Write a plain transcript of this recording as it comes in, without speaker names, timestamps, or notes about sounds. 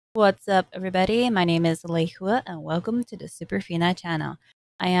What's up, everybody? My name is Lehua, and welcome to the Superfina Channel.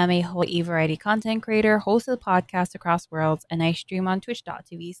 I am a Hawaii variety content creator, host of the podcast Across Worlds, and I stream on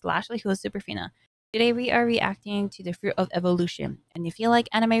twitch.tv/LehuaSuperfina. Today, we are reacting to the Fruit of Evolution. And if you like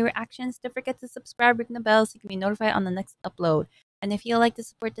anime reactions, don't forget to subscribe, ring the bell so you can be notified on the next upload. And if you like to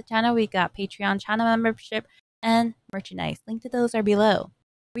support the channel, we got Patreon channel membership and merchandise. Link to those are below.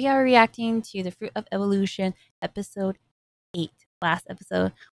 We are reacting to the Fruit of Evolution episode 8. Last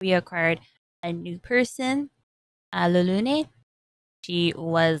episode, we acquired a new person, lulune. She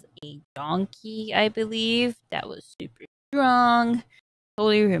was a donkey, I believe, that was super strong.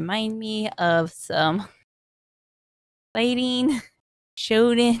 Totally remind me of some fighting,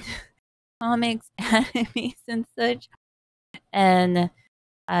 shonen comics, animes, and such. And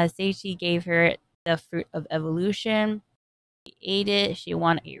Seiichi gave her the fruit of evolution. She ate it, she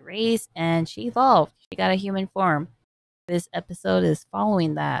won a race, and she evolved. She got a human form. This episode is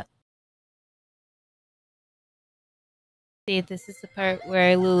following that. See, this is the part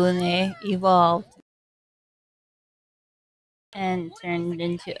where Lulune evolved and turned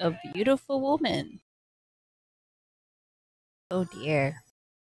into a beautiful woman. Oh dear.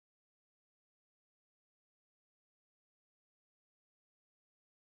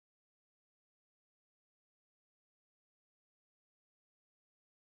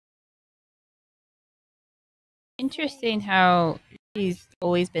 Interesting how she's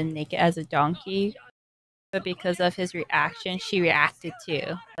always been naked as a donkey, but because of his reaction, she reacted too.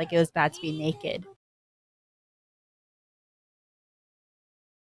 Like it was bad to be naked.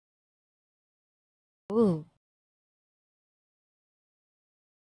 Ooh.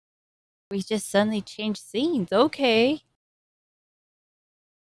 We just suddenly changed scenes. Okay.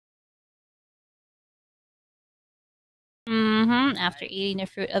 After eating the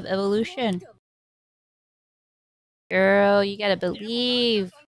fruit of evolution. Girl, you gotta believe.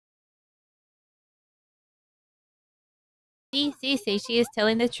 See, she is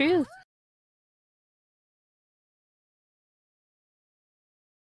telling the truth.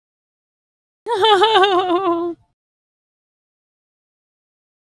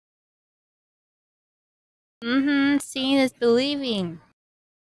 Seeing is believing.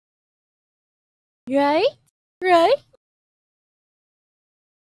 Right? Right?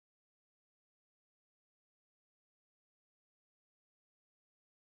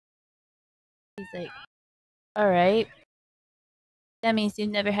 He's like, alright. That means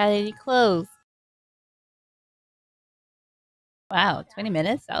you've never had any clothes. Wow, 20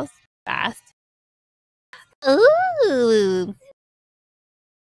 minutes? That was fast. Ooh!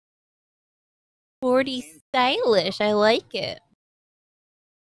 40 stylish. I like it.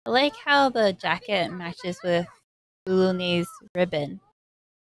 I like how the jacket matches with Lulune's ribbon.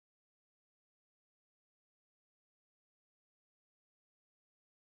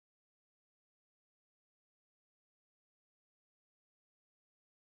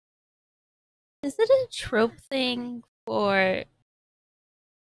 Is it a trope thing for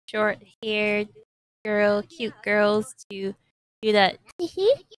short-haired cute girls to do that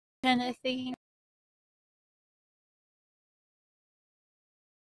kind of thing?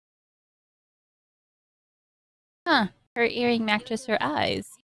 Huh. Her earring matches her eyes.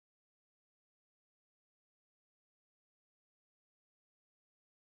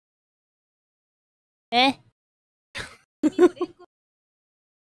 Eh?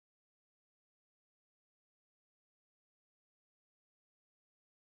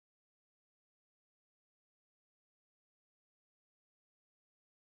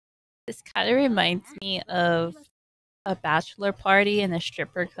 This kind of reminds me of a bachelor party and a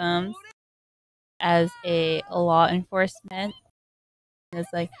stripper comes as a law enforcement. And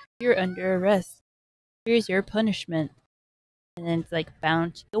it's like, you're under arrest. Here's your punishment. And then it's like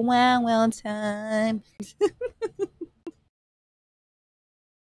bound to the wow time.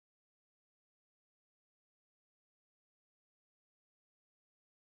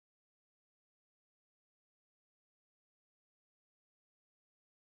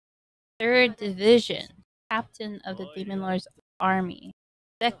 Third Division, captain of the Demon Lord's army.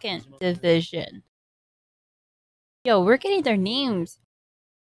 Second Division. Yo, we're getting their names.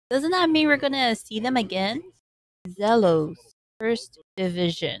 Doesn't that mean we're gonna see them again? Zelos, First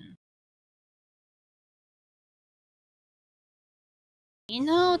Division.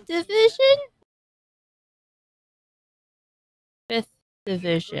 Division? Fifth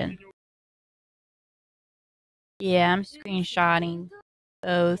Division. Yeah, I'm screenshotting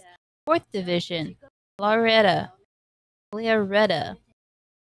those. Fourth Division. Loretta. Loretta.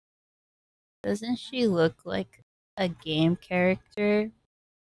 Doesn't she look like a game character?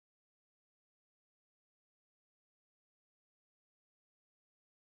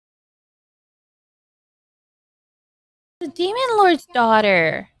 Demon Lord's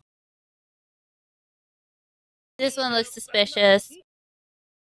daughter. This one looks suspicious.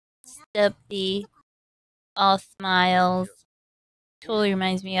 Stumpy. All smiles. Totally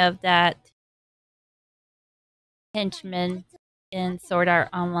reminds me of that henchman in Sword Art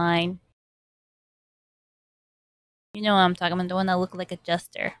Online. You know what I'm talking about, the one that looked like a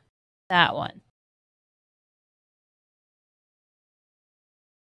jester. That one.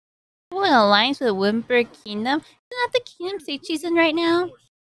 Who in alliance with Wimberg Kingdom? Isn't that the kingdom Seiichi's in right now?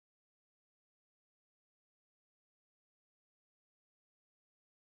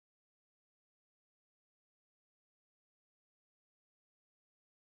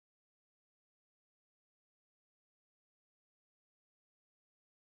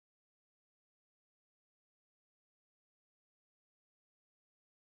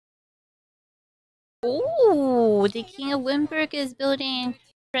 Ooh, the king of Wimberg is building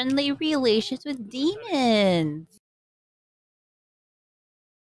friendly relations with demons.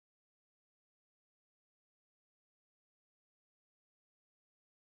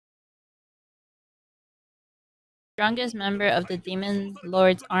 Strongest member of the Demon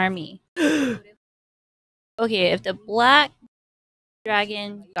Lord's army. Okay, if the Black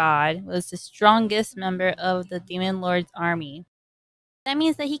Dragon God was the strongest member of the Demon Lord's army, that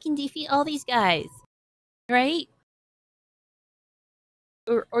means that he can defeat all these guys, right?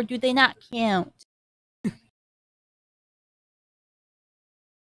 Or do they not count?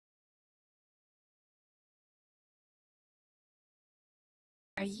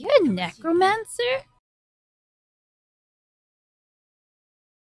 Are you a necromancer?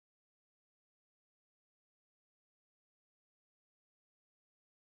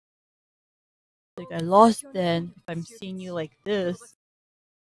 Like, I lost then if I'm seeing you like this.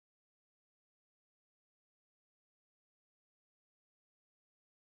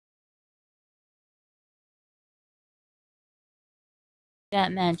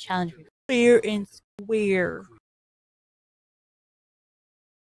 That man challenged me fair and square.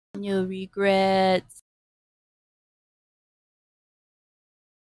 No regrets.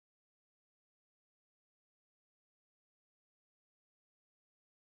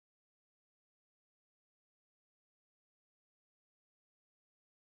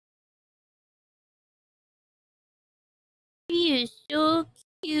 He is so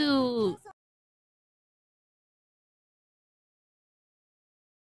cute.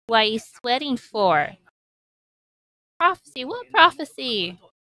 Why are you sweating for? Prophecy? What prophecy?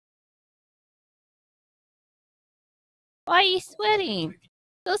 Why are you sweating?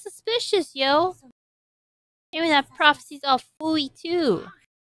 So suspicious, yo. Maybe that prophecy's all fooey too.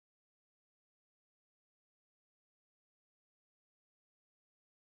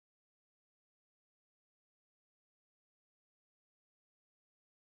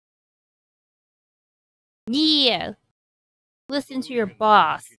 Yeah. Listen to your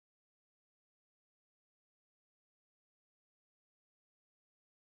boss.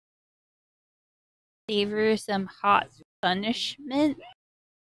 Savor some hot punishment.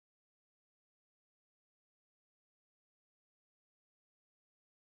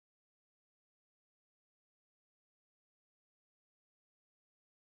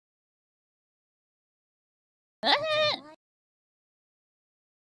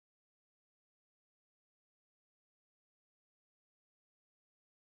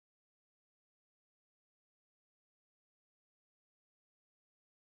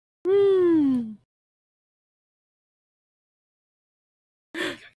 Hmm.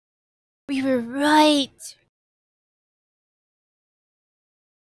 We were right.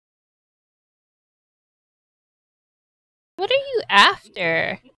 What are you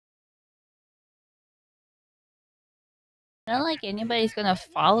after? Not like anybody's gonna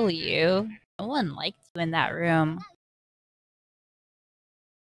follow you. No one liked you in that room.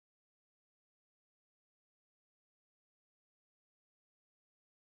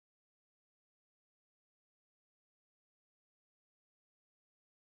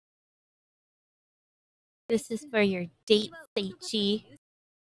 This is for your date, Seiichi.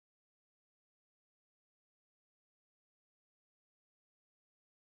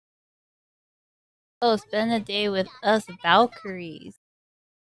 Oh, spend a day with us Valkyries.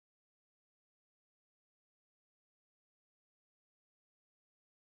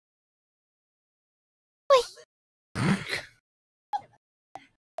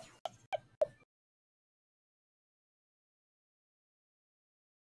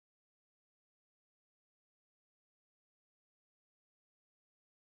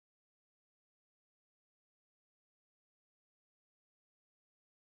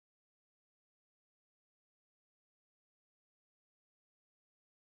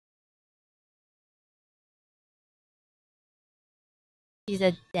 She's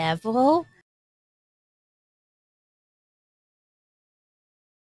a devil?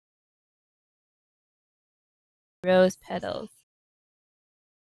 Rose petals.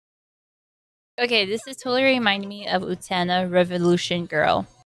 Okay, this is totally reminding me of Utena Revolution Girl.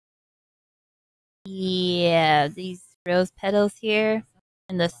 Yeah, these rose petals here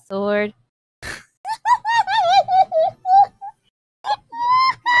and the sword.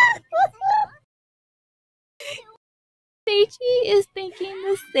 Seiichi is thinking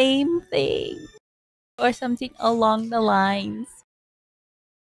the same thing. Or something along the lines.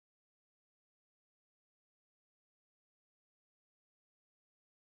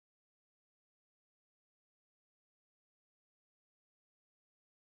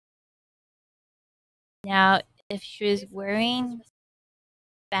 Now, if she was wearing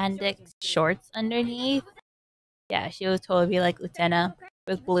spandex shorts underneath, yeah, she would totally be like Utena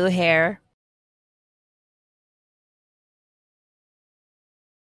with blue hair.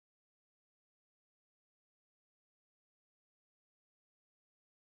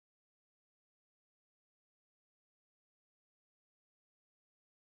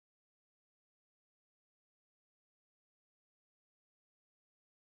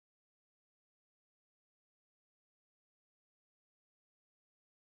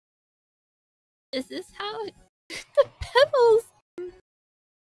 Is this how the petals?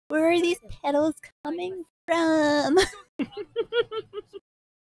 Where are these petals coming from?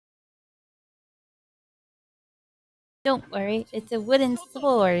 Don't worry, it's a wooden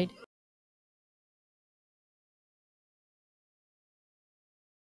sword.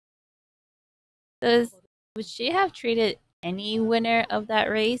 Would she have treated any winner of that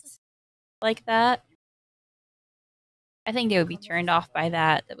race like that? I think they would be turned off by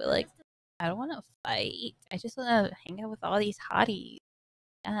that. They'd be like, I don't want to fight. I just want to hang out with all these hotties.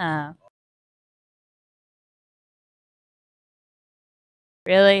 Yeah.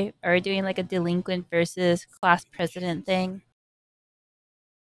 Really? Are we doing like a delinquent versus class president thing?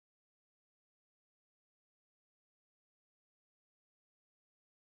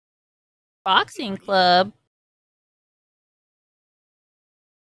 Boxing club?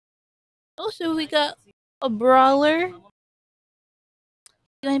 Also, we got a brawler.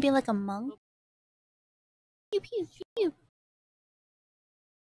 You want to be like a monk? Pew pew pew.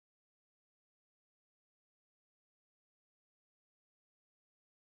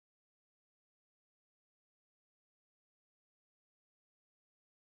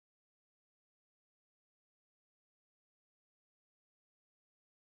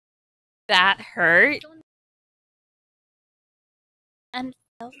 That hurt. I'm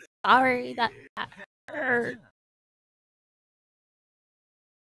so sorry that hurt.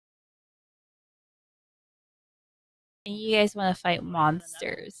 And you guys want to fight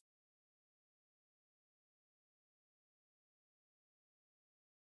monsters.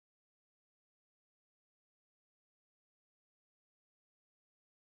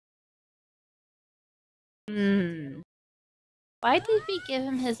 Hmm. Why did we give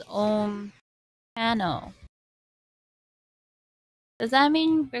him his own channel? Does that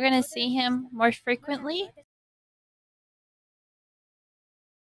mean we're gonna see him more frequently?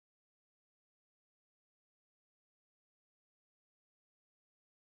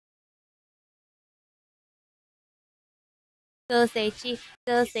 Go Seiichi,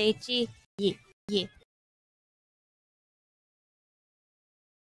 go Seiichi. Yeah, yeah.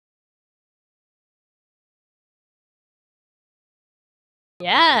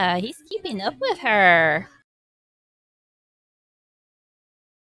 Yeah, he's keeping up with her.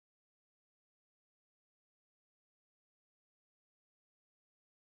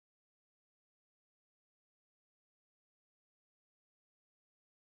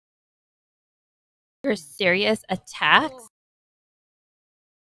 For serious attacks?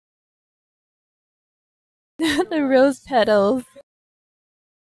 The rose petals.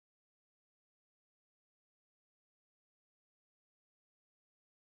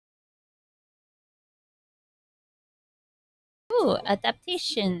 Ooh,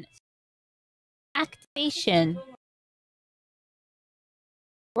 adaptation. Activation.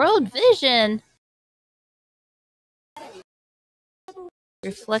 World vision.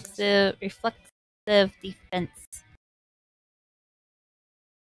 Reflexive defense.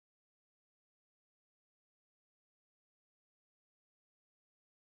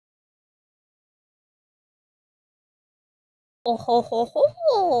 Oh ho ho ho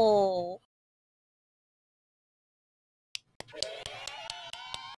ho.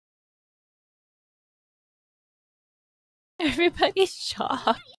 Everybody's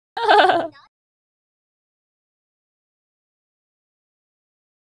shocked.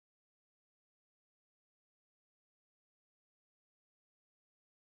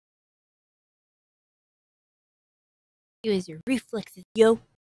 Use your reflexes, yo.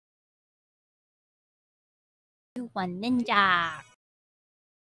 You one ninja.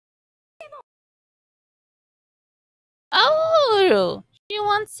 Oh, she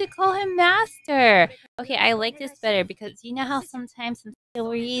wants to call him master. Okay, I like this better because you know how sometimes in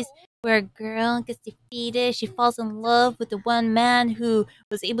stories where a girl gets defeated, she falls in love with the one man who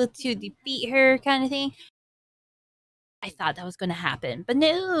was able to defeat her, kind of thing. I thought that was going to happen, but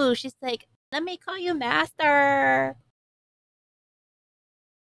no, she's like, let me call you master.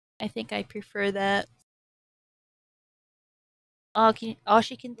 I think I prefer that. All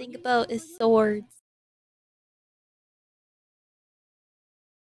she can think about is swords.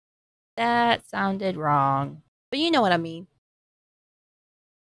 That sounded wrong. But you know what I mean.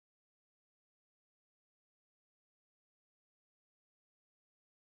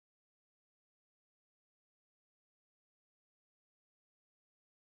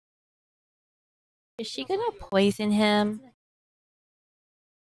 Is she gonna poison him?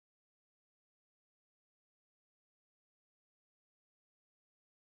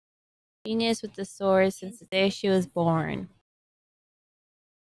 Genius with the sword since the day she was born.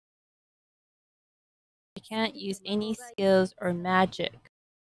 She can't use any skills or magic.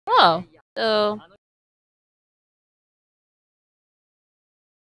 Oh, so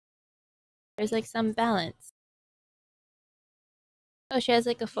there's like some balance. Oh, she has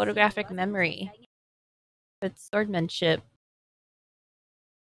like a photographic memory. With swordmanship.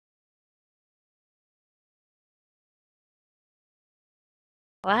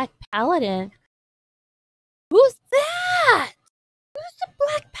 Black Paladin? Who's that? Who's the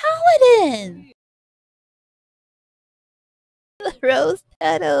Black Paladin? The rose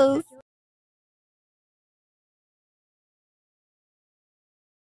petals.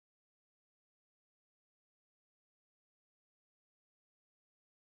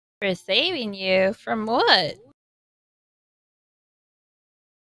 For saving you? From what?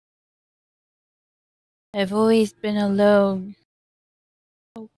 I've always been alone.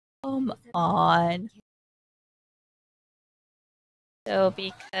 Oh, come on. So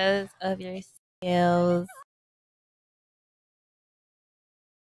because of your skills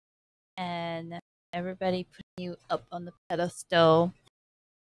and everybody putting you up on the pedestal,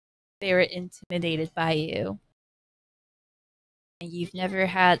 they were intimidated by you. And you've never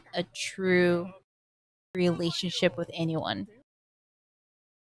had a true relationship with anyone.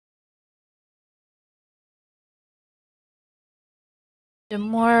 The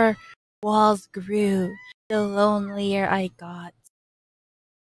more walls grew, the lonelier I got.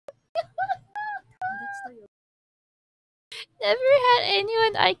 Never had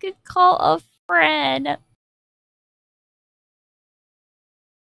anyone I could call a friend.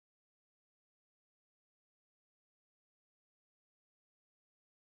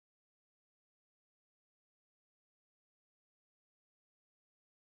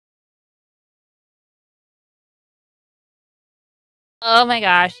 Oh my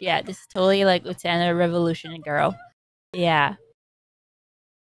gosh, yeah, this is totally like Utena Revolution Girl. Yeah.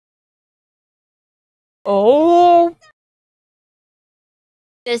 Oh,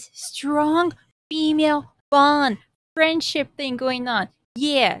 this strong female bond, friendship thing going on.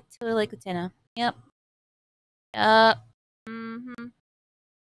 Yeah, totally like Utena. Yep. Mm-hmm.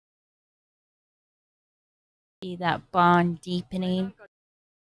 See that bond deepening.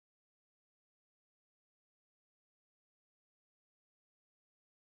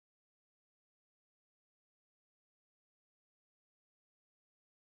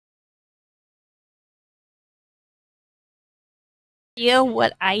 Feel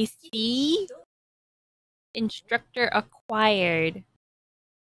what I see? Instructor acquired.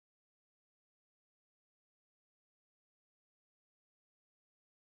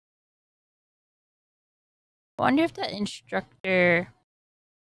 I wonder if that instructor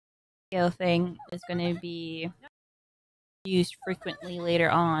skill thing is going to be used frequently later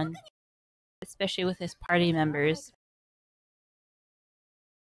on, especially with his party members.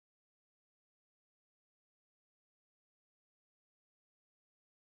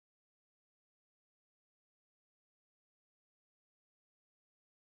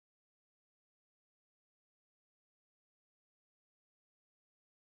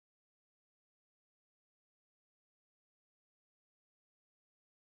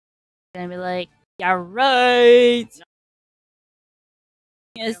 Gonna be like, yeah, right.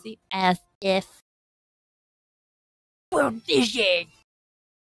 Yes, as if. World vision.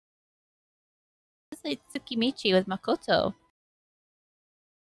 It's like Tsukimichi with Makoto.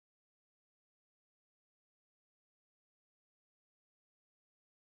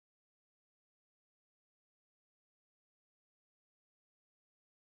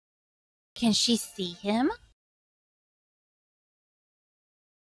 Can she see him?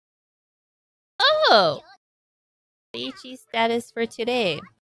 Oh, Seiichi status for today.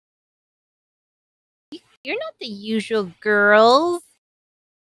 You're not the usual girls.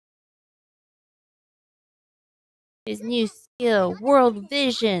 His new skill, world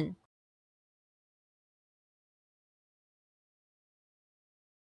vision.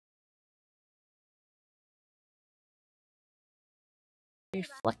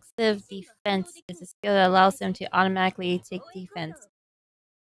 Reflexive defense is a skill that allows him to automatically take defense.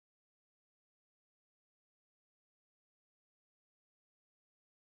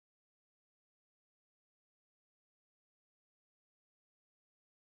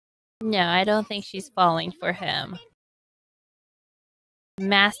 No, I don't think she's falling for him.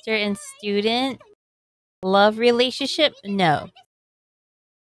 Master and student? Love relationship? No.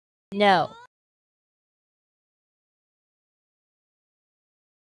 No.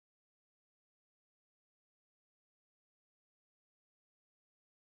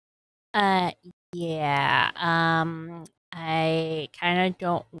 Uh, yeah. I kind of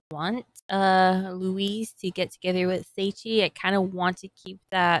don't want Louise to get together with Seiichi. I kind of want to keep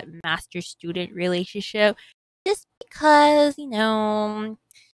that master student relationship just because,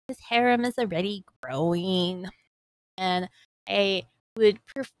 his harem is already growing and I would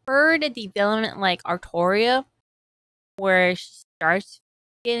prefer the development like Artoria where she starts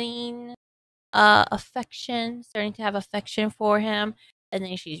getting starting to have affection for him, and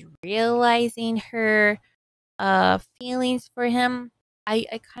then she's realizing her feelings for him. I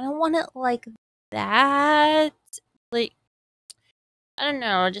kind of want it like that. Like, I don't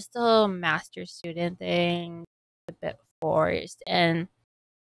know, just the whole master student thing, a bit forced. And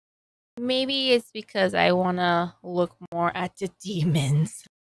maybe it's because I want to look more at the demons.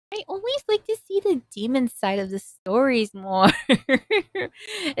 I always like to see the demon side of the stories more,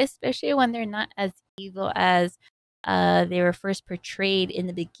 especially when they're not as evil as they were first portrayed in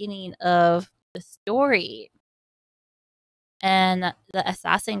the beginning of the story. And the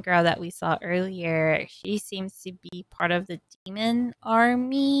assassin girl that we saw earlier, she seems to be part of the demon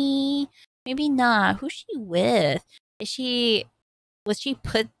army. Maybe not. Who's she with? Was she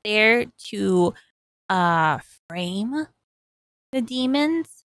put there to frame the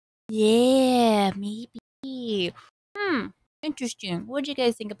demons? Yeah, maybe. Hmm. Interesting. What did you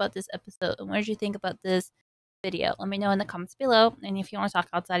guys think about this episode? And what did you think about this video? Let me know in the comments below. And if you want to talk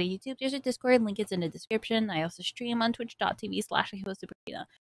outside of YouTube, there's a Discord link. It's in the description. I also stream on twitch.tv/Superfina.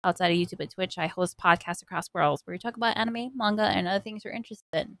 Outside of YouTube and Twitch, I host podcasts across worlds where we talk about anime, manga, and other things we're interested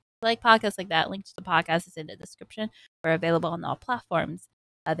in. If you like podcasts like that, link to the podcast is in the description. We're available on all platforms.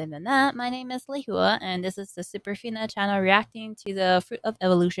 Other than that, my name is Lehua, and this is the Superfina Channel reacting to the Fruit of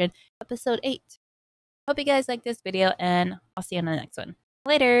Evolution, Episode 8. Hope you guys like this video, and I'll see you on the next one.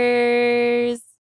 Laters!